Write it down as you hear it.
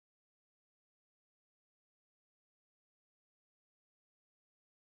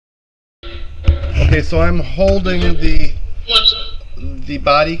Okay, so I'm holding the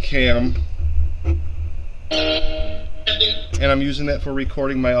body cam, and I'm using that for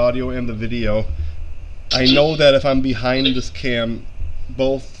recording my audio and the video. I know that if I'm behind this cam,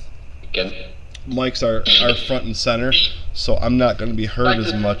 both mics are front and center, so I'm not going to be heard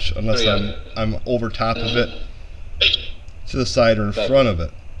as much unless I'm over top of it, to the side or in front of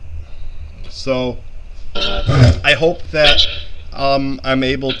it. So I hope that I'm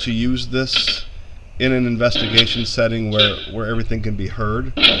able to use this in an investigation setting where everything can be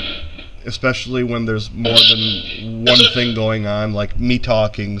heard, especially when there's more than one thing going on, like me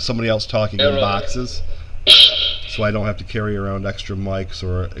talking, somebody else talking in boxes, so I don't have to carry around extra mics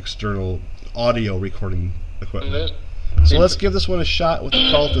or external audio recording equipment. So let's give this one a shot with the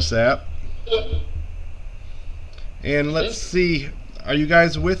Cultist app. And let's see, are you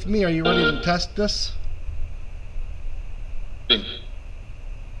guys with me? Are you ready to test this?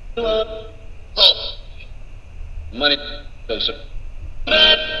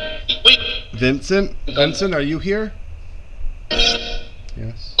 Vincent? Vincent, are you here?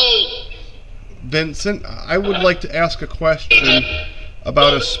 Yes. Vincent, I would like to ask a question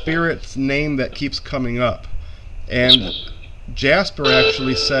about a spirit's name that keeps coming up. And Jasper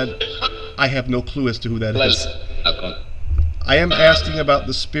actually said, I have no clue as to who that is. I am asking about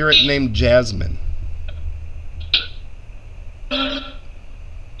the spirit named Jasmine.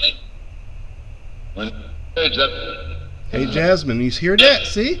 Hey Jasmine, he's here that,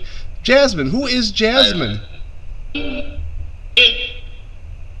 see? Jasmine, who is Jasmine?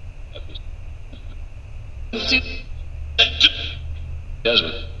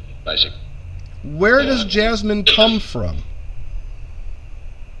 Jasmine, basic. Where does Jasmine come from?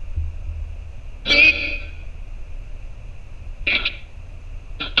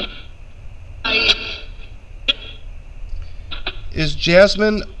 Is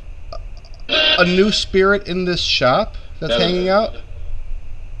Jasmine a new spirit in this shop that's hanging out?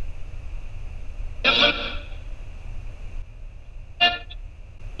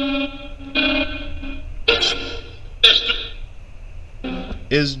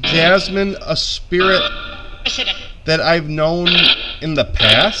 Is Jasmine a spirit that I've known in the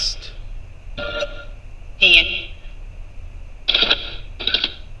past?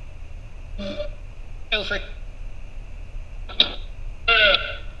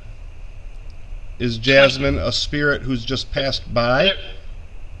 Is Jasmine a spirit who's just passed by?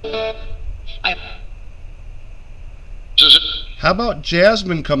 How about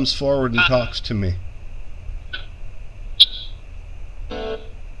Jasmine comes forward and talks to me?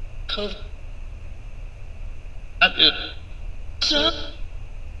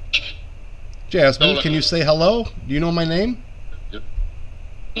 Jasmine, can you say hello? Do you know my name?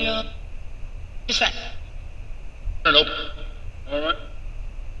 Alright.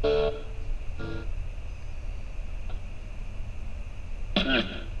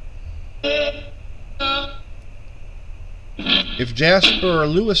 If Jasper or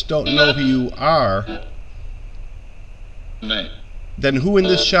Lewis don't know who you are, then who in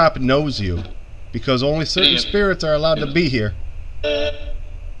this shop knows you? Because only certain spirits are allowed to be here.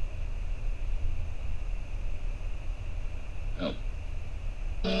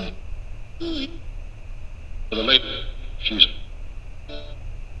 For the lady, she's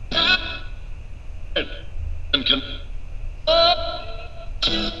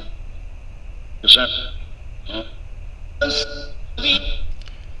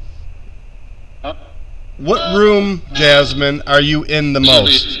What room, Jasmine, are you in the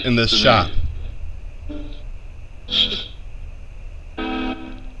most in this shop?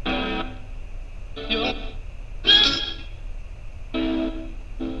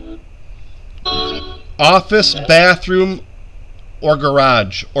 Office, bathroom, or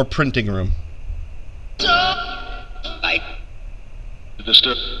garage, or printing room?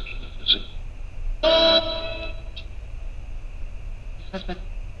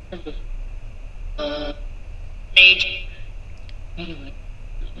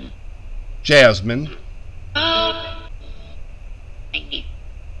 Jasmine.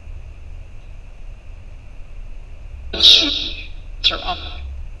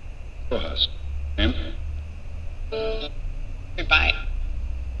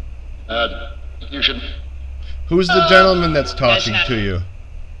 You should. Who's the gentleman that's talking to you?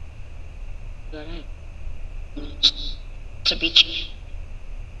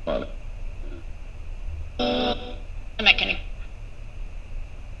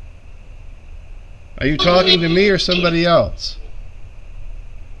 Are you talking to me or somebody else?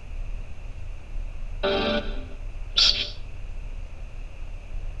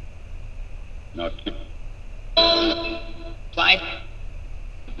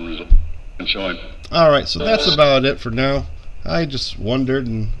 Showing. Alright, so that's about it for now. I just wondered,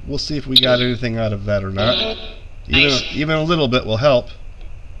 and we'll see if we got anything out of that or not. Even a little bit will help.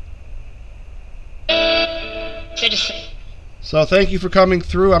 So thank you for coming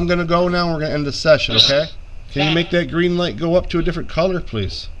through. I'm going to go now. We're going to end the session, okay? Can you make that green light go up to a different color,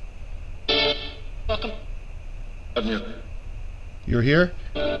 please? Welcome. You're here?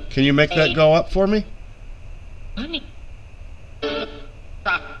 Can you make that go up for me?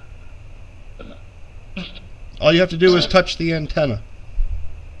 All you have to do is touch the antenna.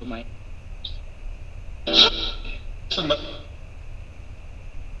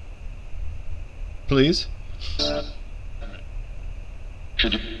 Please?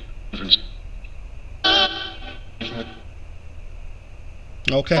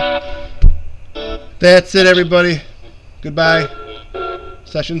 Okay. That's it, everybody. Goodbye.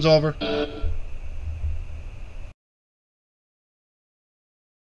 Session's over.